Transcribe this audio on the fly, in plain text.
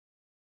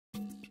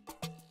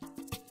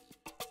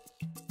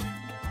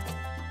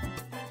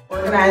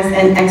organize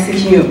and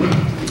execute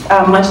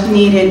much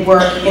needed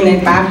work in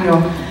el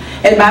barrio.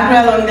 El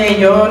barrio donde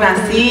yo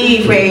nací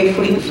y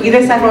fui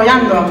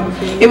desarrollando.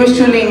 It was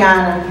truly an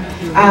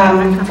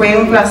honor. Fue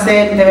un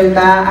placer de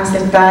verdad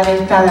aceptar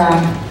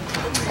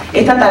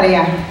esta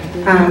tarea,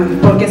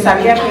 porque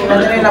sabía que iba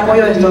a tener el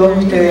apoyo de todos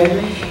ustedes.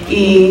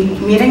 Y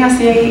miren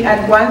así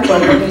al cuarto,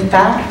 porque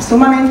está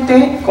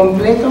sumamente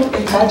completo,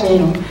 está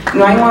lleno.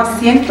 No hay un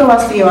asiento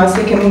vacío,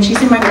 así que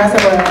muchísimas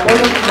gracias por el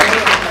apoyo.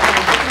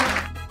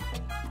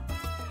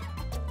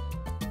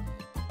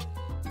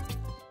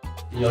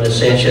 Jonas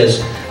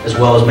Sanchez, as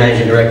well as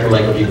Managing Director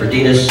Michael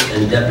DePerdinis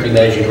and Deputy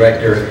Managing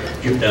Director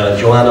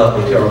Joanna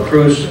Otero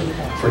Cruz,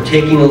 for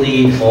taking the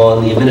lead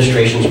on the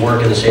administration's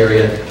work in this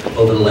area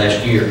over the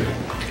last year.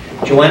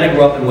 Joanna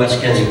grew up in West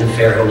Kensington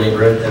Fairhill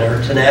neighborhood, and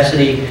her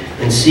tenacity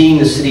in seeing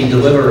the city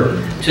deliver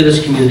to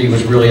this community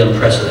was really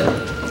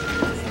unprecedented.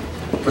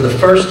 For the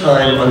first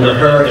time under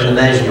her and the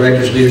Managing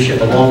Director's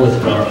leadership, along with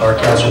our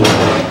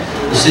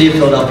councilwoman, the City of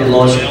Philadelphia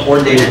launched a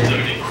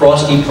coordinated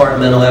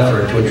cross-departmental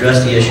effort to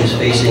address the issues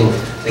facing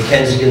the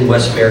Kensington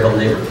West Fairhill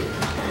neighborhood.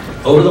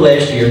 Over the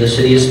last year, the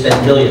city has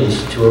spent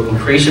millions to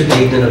increase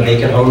abatement of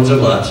vacant homes or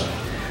lots,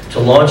 to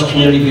launch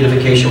community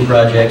beautification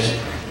projects,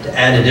 to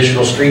add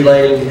additional street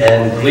lighting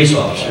and police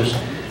officers,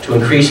 to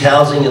increase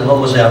housing and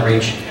homeless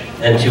outreach,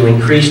 and to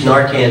increase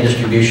Narcan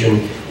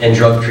distribution and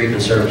drug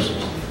treatment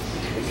services.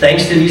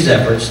 Thanks to these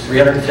efforts,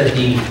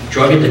 350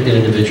 drug-addicted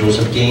individuals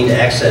have gained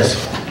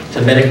access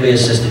to medically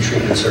assisted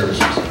treatment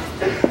services.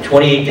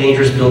 28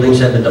 dangerous buildings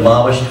have been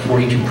demolished,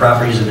 42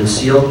 properties have been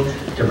sealed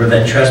to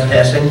prevent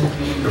trespassing,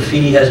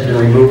 graffiti has been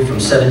removed from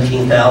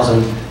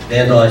 17,000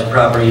 vandalized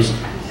properties,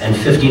 and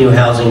 50 new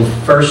housing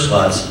first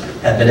slots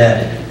have been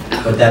added.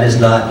 But that is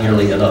not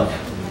nearly enough.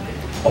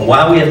 But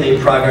while we have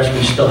made progress,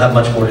 we still have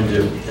much more to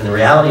do. And the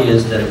reality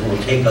is that it will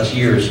take us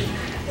years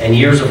and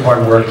years of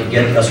hard work to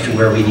get us to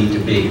where we need to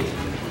be.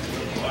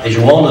 As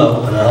you all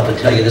know, and I'll have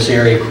to tell you, this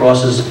area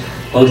crosses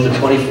both the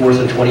 24th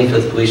and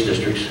 25th police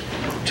districts,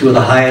 two of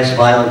the highest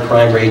violent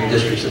crime rate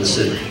districts in the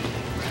city.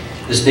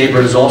 This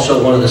neighborhood is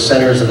also one of the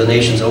centers of the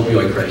nation's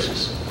opioid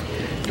crisis.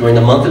 During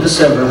the month of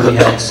December, we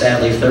had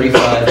sadly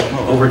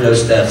 35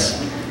 overdose deaths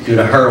due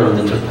to heroin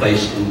that took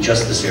place in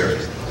just this area.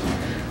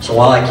 So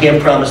while I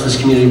can't promise this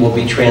community will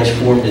be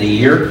transformed in a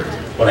year,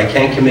 what I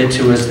can commit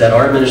to is that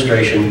our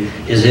administration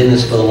is in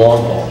this for the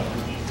long haul.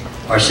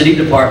 Our city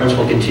departments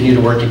will continue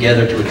to work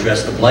together to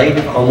address the blight,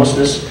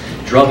 homelessness,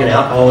 drug and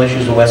alcohol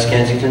issues in West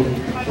Kensington,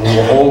 and we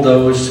will hold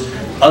those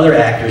other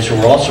actors who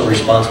are also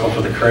responsible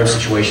for the current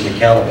situation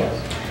accountable.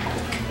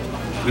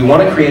 We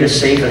want to create a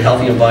safe and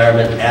healthy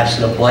environment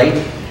absent of blight,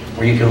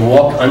 where you can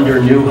walk under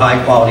new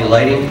high-quality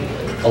lighting,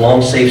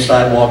 along safe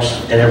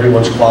sidewalks, and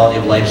everyone's quality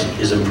of life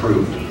is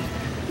improved.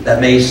 That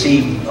may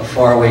seem a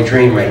faraway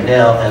dream right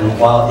now, and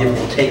while it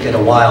will take it a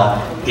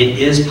while, it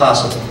is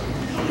possible,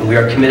 and we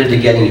are committed to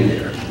getting you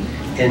there.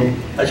 And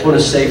I just want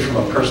to say from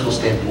a personal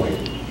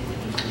standpoint,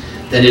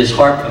 that it is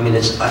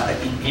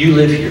you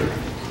live here,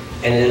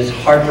 and it is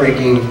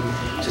heartbreaking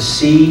to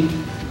see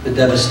the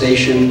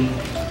devastation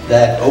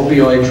that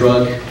opioid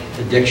drug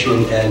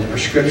addiction and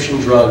prescription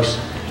drugs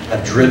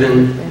have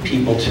driven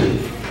people to.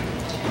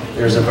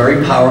 There's a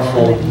very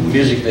powerful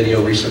music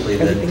video recently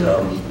that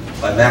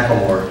by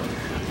Macklemore,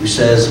 who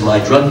says, "My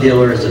drug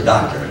dealer is a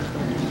doctor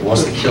who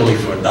wants to kill me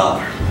for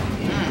 $1."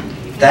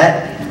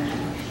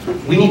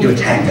 We need to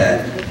attack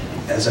that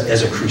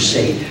as a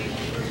crusade.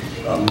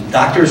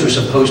 Doctors are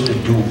supposed to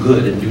do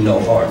good and do no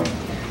harm.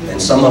 And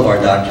some of our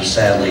doctors,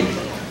 sadly,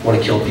 want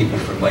to kill people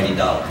for a mighty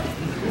dollar.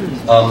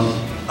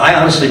 I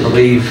honestly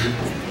believe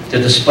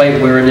that despite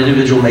where an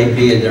individual may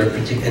be in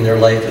their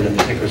life in a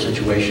particular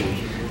situation,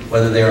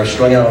 whether they are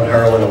strung out on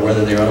heroin or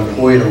whether they are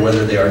unemployed or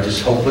whether they are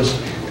just hopeless,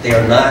 they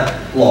are not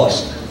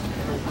lost.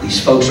 These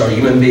folks are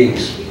human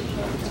beings.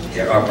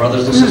 They're our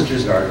brothers and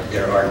sisters,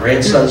 they're our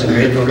grandsons and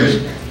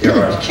granddaughters,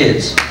 they're our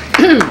kids.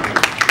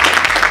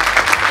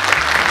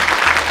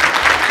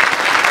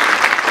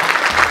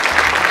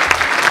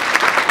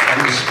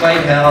 And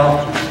despite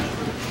how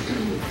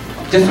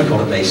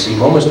difficult it may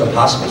seem, almost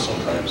impossible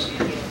sometimes,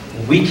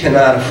 we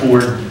cannot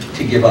afford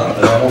to give up.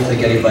 And I don't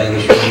think anybody in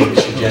this room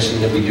is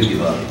suggesting that we do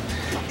give up.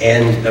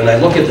 And I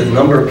look at the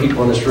number of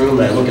people in this room,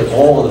 and I look at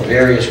all of the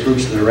various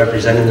groups that are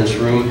represented in this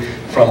room,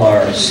 from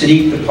our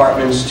city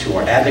departments to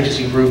our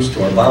advocacy groups,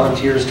 to our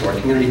volunteers, to our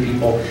community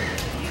people.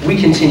 If we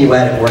continue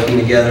at it, working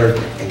together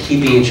and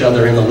keeping each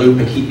other in the loop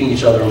and keeping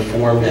each other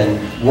informed and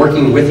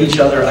working with each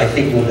other,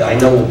 I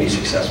know we'll be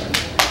successful.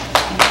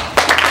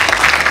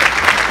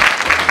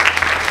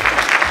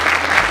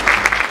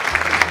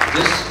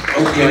 This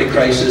opioid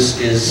crisis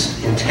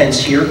is intense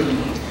here,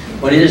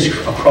 but it is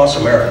across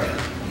America.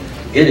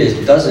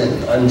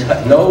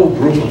 No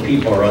group of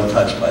people are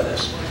untouched by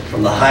this,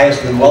 from the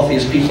highest and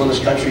wealthiest people in this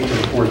country to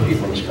the poorest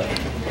people in this country.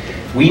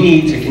 We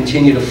need to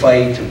continue to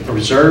fight to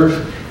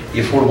preserve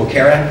the Affordable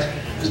Care Act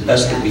as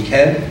best that we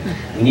can.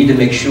 We need to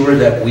make sure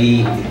that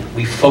we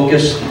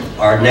focus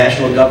our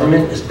national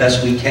government as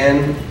best we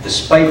can,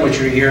 despite what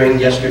you're hearing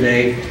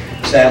yesterday,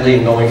 sadly,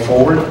 and going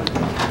forward.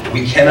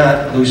 We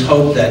cannot lose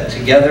hope that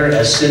together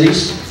as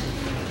cities,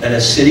 and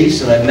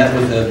I've met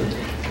with the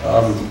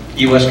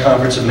U.S.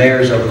 Conference of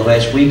Mayors over the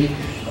last week,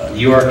 New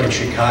York and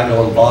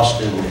Chicago and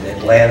Boston and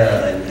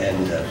Atlanta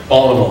and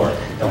Baltimore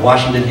and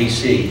Washington,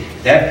 D.C.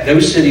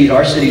 Those cities,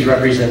 our cities,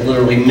 represent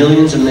literally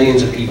millions and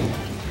millions of people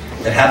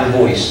that have a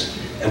voice,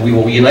 and we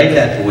will unite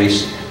that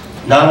voice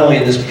not only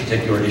in this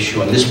particular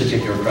issue, on this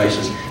particular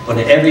crisis, but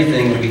in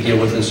everything that we deal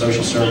with in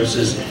social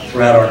services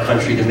throughout our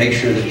country to make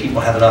sure that people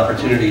have an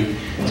opportunity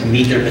to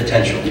meet their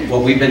potential.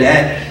 What we've been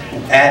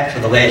at for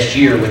the last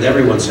year with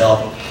everyone's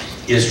help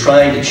is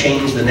trying to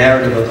change the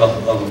narrative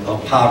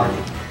of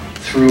poverty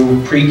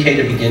through pre-K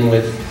to begin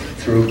with,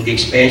 through the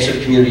expansion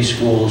of community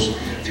schools,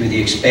 through the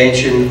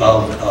expansion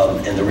of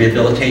and the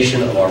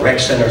rehabilitation of our rec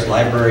centers,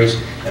 libraries,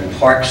 and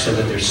parks so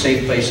that there's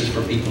safe places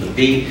for people to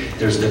be.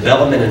 There's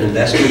development and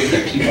investment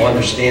that people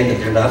understand that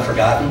they're not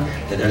forgotten,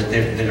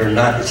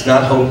 it's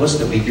not hopeless,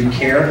 that we do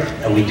care,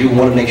 and we do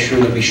want to make sure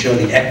that we show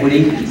the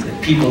equity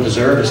that people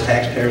deserve as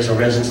taxpayers and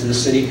residents of the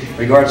city,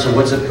 regardless of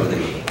what zip code they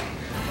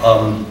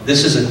live.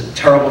 This is a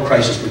terrible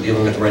crisis we're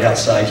dealing with right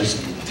outside, just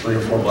 3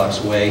 or 4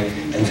 blocks away,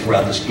 and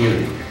throughout this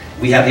community.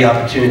 We have the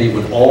opportunity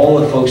with all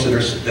the folks that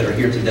are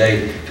here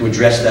today to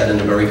address that in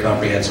a very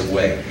comprehensive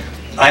way.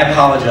 I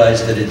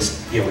apologize that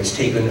it's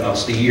taken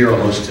us a year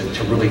almost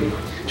to really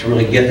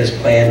get this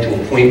plan to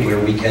a point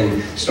where we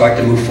can start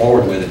to move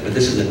forward with it. But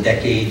this is a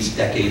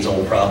decades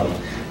old problem,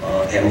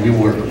 and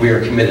we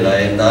are committed.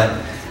 I am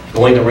not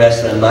going to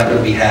rest, and I'm not going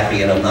to be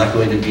happy, and I'm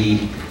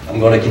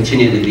going to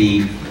continue to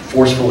be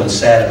forceful and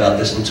sad about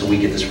this until we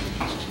get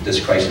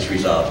this crisis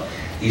resolved.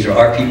 These are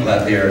our people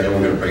out there, and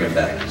we're going to bring them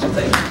back. So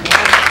thank you.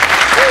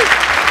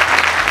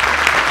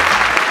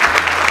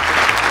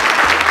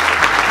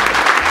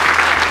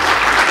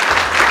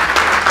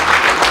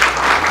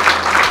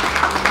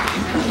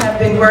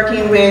 Been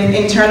working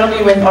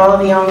internally with all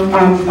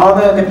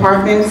the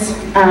departments,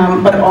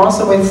 but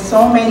also with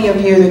so many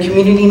of you, the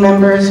community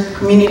members,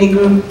 community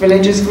group,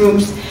 religious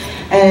groups,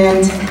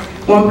 and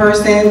one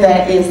person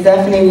that is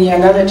definitely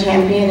another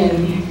champion,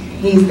 and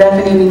he's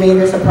definitely made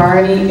this a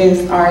priority,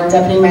 is our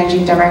Deputy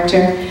Managing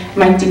Director,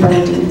 Mike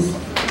DeBernardino.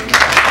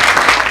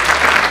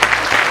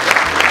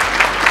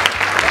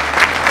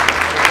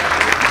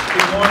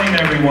 Good morning,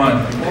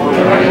 everyone.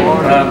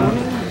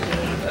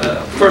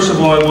 First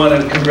of all, I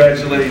want to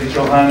congratulate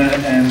Johanna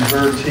and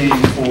her team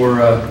for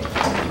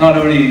not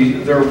only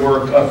their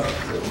work up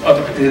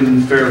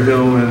in Fair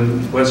Hill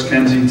and West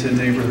Kensington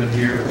neighborhood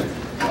here,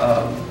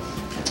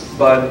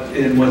 but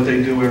in what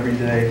they do every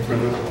day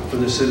for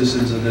the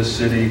citizens of this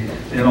city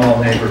in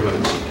all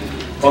neighborhoods.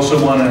 Also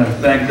want to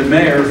thank the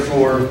mayor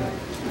for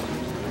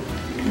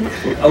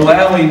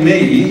allowing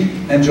me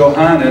and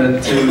Johanna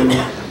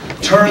to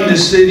turn the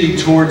city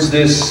towards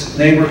this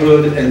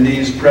neighborhood and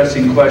these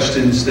pressing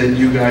questions that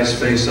you guys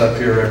face up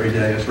here every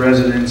day as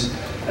residents,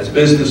 as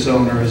business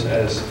owners,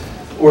 as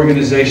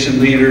organization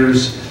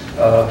leaders,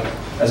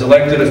 as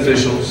elected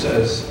officials,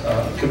 as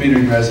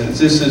community residents.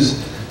 This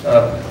is,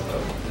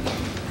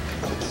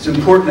 it's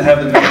important to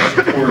have the mayor's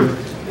support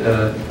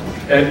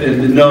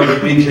and to know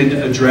that we can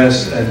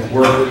address and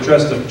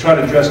try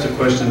to address the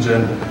questions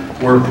and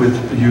work with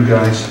you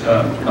guys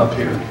up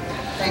here.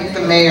 Thank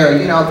the mayor.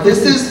 You know,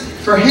 this is,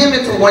 for him,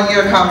 it's a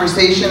one-year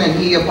conversation, and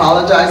he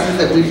apologizes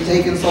that we've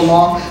taken so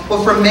long.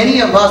 But for many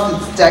of us,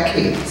 it's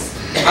decades.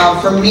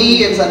 For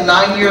me, it's a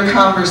 9-year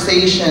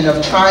conversation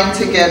of trying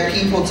to get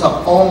people to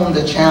own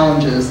the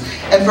challenges.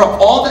 And for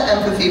all the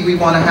empathy we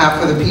want to have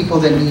for the people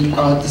that need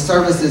the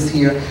services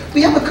here,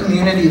 we have a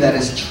community that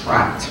is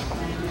trapped,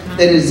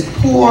 that is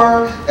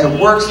poor, that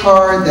works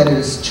hard, that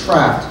is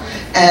trapped.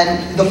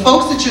 And the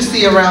folks that you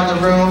see around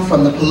the room,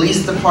 from the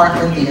police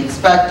department, the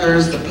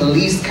inspectors, the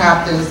police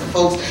captains, the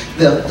folks,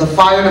 the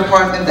fire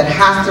department that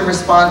has to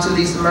respond to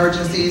these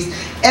emergencies,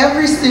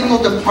 every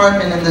single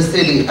department in the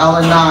city,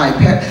 L&I,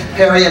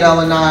 Perry at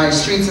L&I,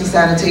 Streets and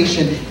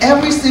Sanitation,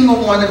 every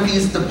single one of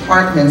these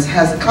departments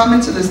has come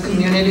into this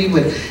community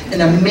with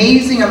an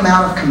amazing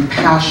amount of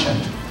compassion.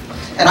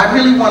 And I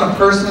really want to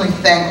personally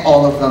thank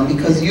all of them,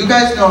 because you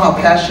guys know how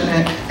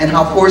passionate and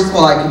how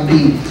forceful I can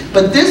be.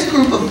 But this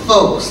group of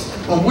folks,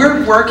 when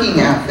we're working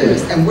at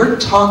this and we're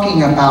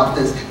talking about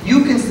this,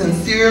 you can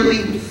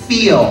sincerely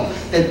feel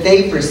that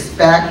they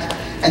respect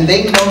and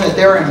they know that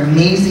there are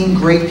amazing,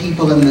 great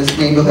people in this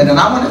neighborhood. And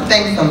I want to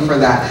thank them for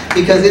that,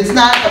 because it's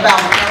not about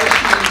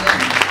parachuting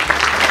in.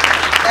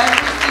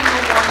 Every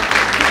single one of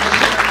these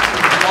commissioners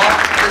who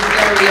walked this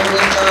area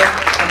with us,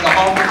 from the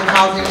Office of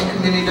Housing and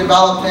Community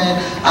Development,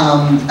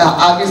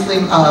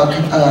 obviously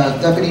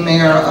Deputy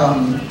Mayor,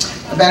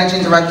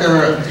 Managing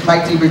Director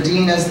Mike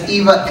DeBernardino,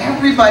 Eva,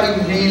 everybody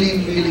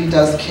really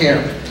does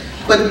care.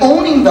 But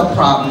owning the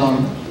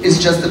problem is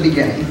just the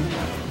beginning.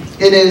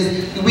 It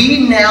is,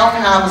 we now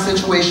have a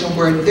situation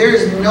where there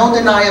is no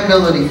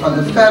deniability from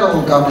the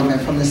federal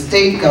government, from the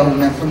state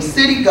government, from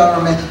city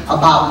government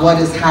about what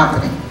is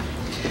happening.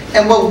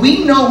 And what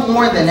we know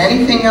more than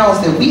anything else,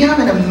 that we have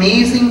an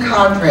amazing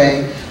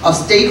cadre of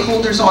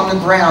stakeholders on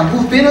the ground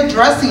who've been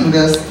addressing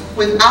this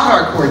without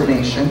our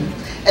coordination.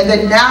 And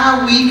then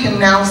now we can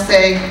now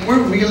say,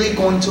 we're really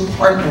going to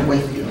partner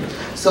with you.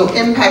 So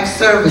Impact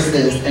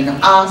Services and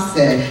ASE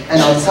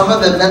and some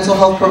of the mental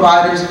health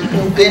providers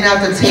who've been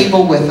at the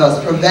table with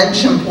us,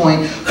 Prevention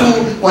Point, who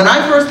when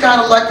I first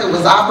got elected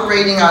was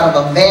operating out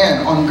of a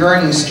van on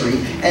Gurney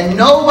Street, and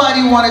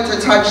nobody wanted to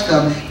touch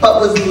them,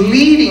 but was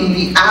leading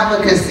the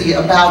advocacy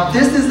about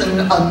this is a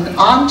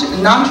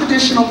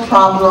non-traditional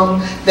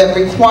problem that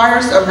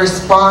requires a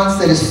response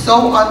that is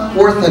so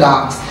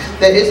unorthodox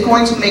that it's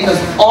going to make us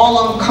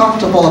all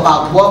uncomfortable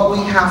about what we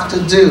have to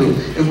do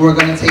if we're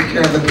going to take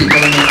care of the people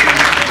in this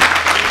country.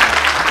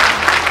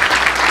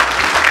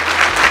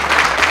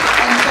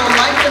 And so,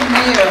 like the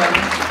mayor,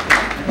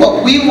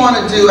 what we want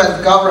to do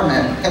as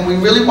government, and we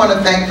really want to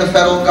thank the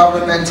federal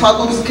government.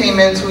 Tuggles came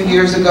in 2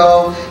 years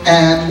ago,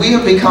 and we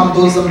have become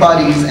bosom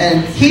buddies.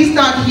 And he's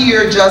not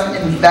here just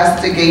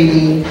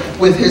investigating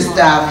with his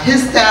staff.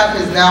 His staff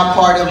is now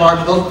part of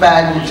our book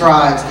bag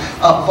drives,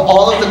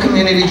 all of the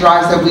community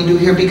drives that we do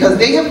here, because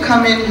they have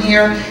come in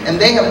here and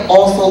they have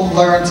also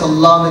learned to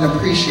love and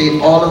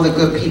appreciate all of the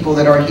good people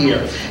that are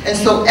here. And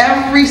so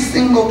every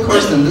single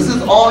person, this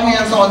is all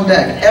hands on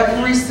deck,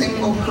 every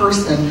single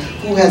person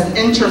who has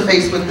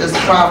interfaced with this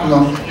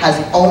problem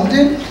has owned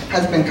it,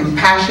 has been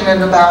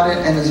compassionate about it,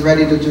 and is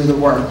ready to do the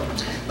work.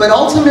 But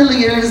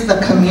ultimately it is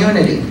the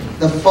community,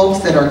 the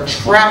folks that are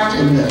trapped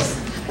in this,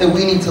 that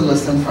we need to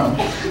listen from.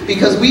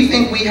 Because we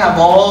think we have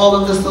all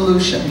of the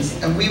solutions,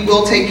 and we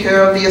will take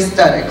care of the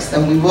aesthetics,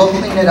 and we will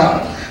clean it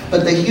up.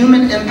 But the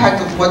human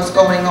impact of what's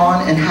going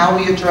on and how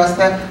we address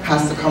that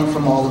has to come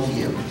from all of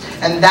you.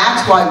 And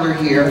that's why we're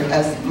here,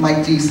 as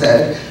Mike D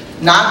said,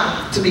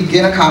 not to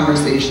begin a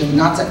conversation,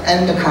 not to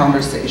end a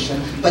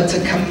conversation, but to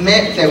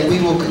commit that we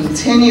will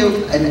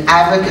continue an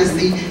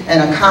advocacy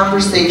and a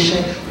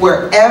conversation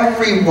where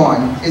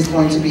everyone is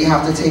going to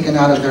have to taken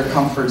out of their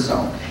comfort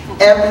zone.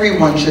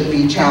 Everyone should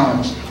be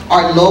challenged.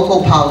 Our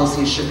local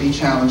policies should be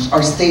challenged.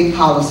 Our state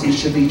policies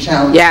should be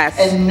challenged. Yes.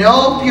 And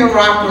no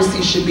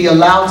bureaucracy should be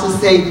allowed to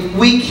say,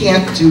 we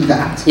can't do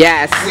that.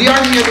 Yes. We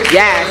are here to say,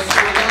 yes,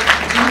 we're going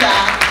to do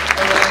that,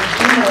 and we're going to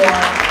do more,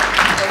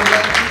 and we're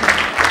going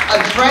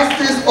to address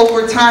this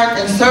over time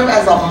and serve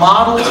as a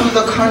model to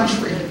the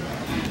country.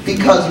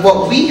 Because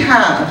what we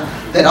have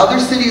that other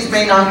cities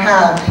may not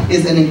have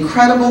is an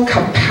incredible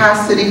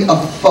capacity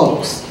of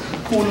folks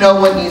who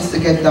know what needs to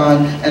get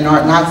done and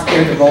are not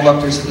scared to roll up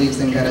their sleeves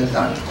and get it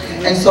done.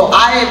 And so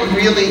I am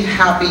really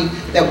happy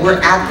that we're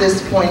at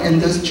this point in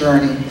this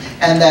journey,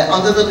 and that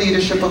under the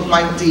leadership of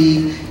Mike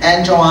D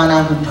and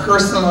Joanna, who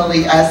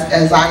personally,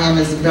 as I am,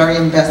 is very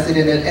invested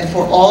in it, and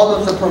for all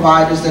of the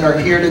providers that are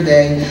here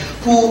today,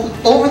 who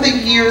over the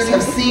years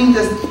have seen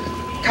this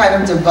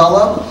kind of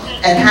develop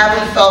and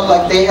haven't felt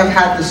like they have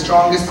had the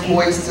strongest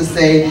voice to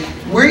say,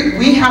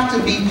 we have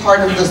to be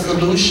part of the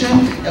solution,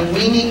 and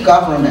we need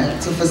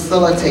government to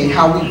facilitate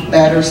how we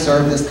better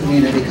serve this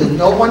community, because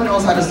no one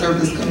knows how to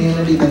serve this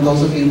community than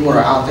those of you who are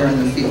out there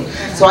in the field.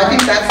 So I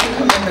think that's the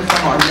commitment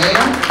from our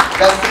mayor,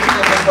 that's the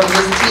commitment from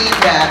this team,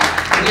 that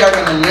we are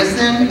going to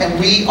listen and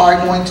we are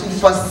going to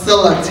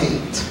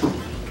facilitate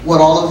what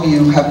all of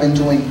you have been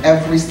doing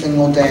every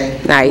single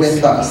day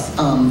with us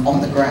on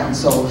the ground.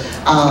 So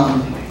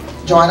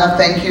Joanna,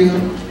 thank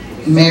you.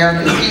 Mayor,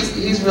 because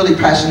he's really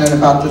passionate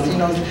about this. He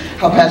knows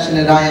how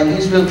passionate I am.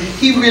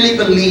 He really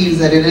believes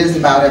that it is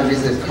about every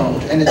zip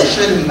code, and it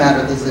shouldn't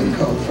matter the zip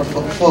code for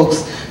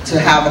folks to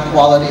have a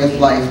quality of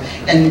life.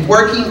 And a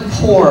working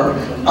poor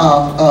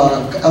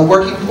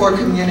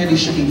community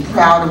should be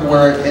proud of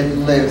where it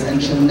lives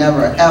and should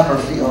never ever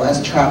feel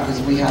as trapped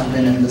as we have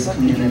been in this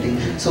community.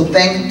 So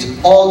thank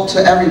to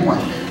everyone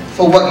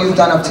for what you've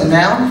done up to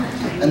now,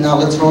 and now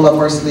let's roll up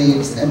our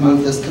sleeves and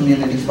move this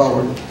community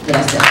forward.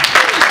 Gracias.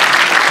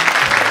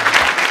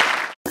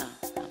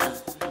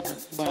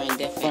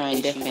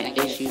 Different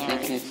issues and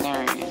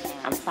concerns.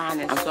 I'm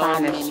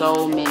finding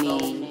so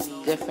many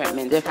different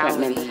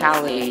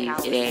mentalities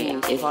that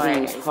it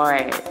seems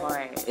hard.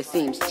 It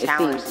seems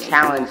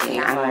challenging.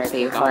 I don't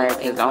say hard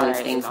because the only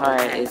thing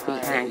hard is the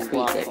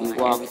concrete that we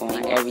walk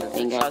on.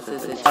 Everything else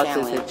is a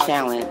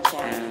challenge.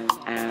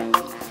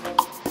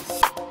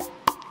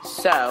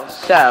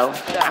 So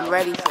I'm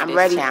ready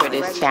for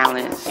this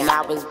challenge, and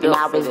I was built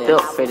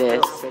for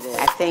this.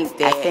 I think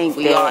that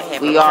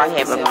we all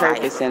have a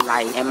purpose in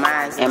life, and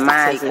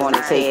mine is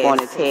to take on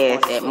a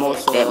task that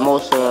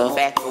most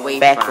back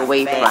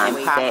away from.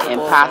 That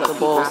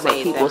impossible.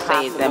 When people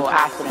say it's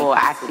impossible,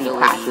 I see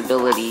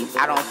possibilities.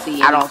 I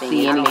don't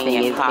see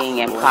anything as being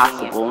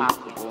impossible.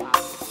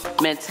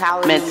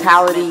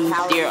 Mentalities,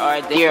 there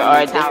are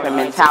different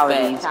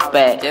mentalities,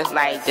 but just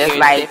like there's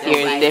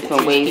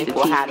different ways to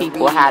teach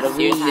people how to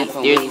read,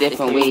 there's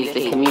different ways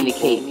to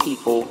communicate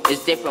people.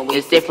 It's different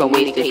ways to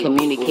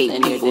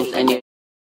communicate people and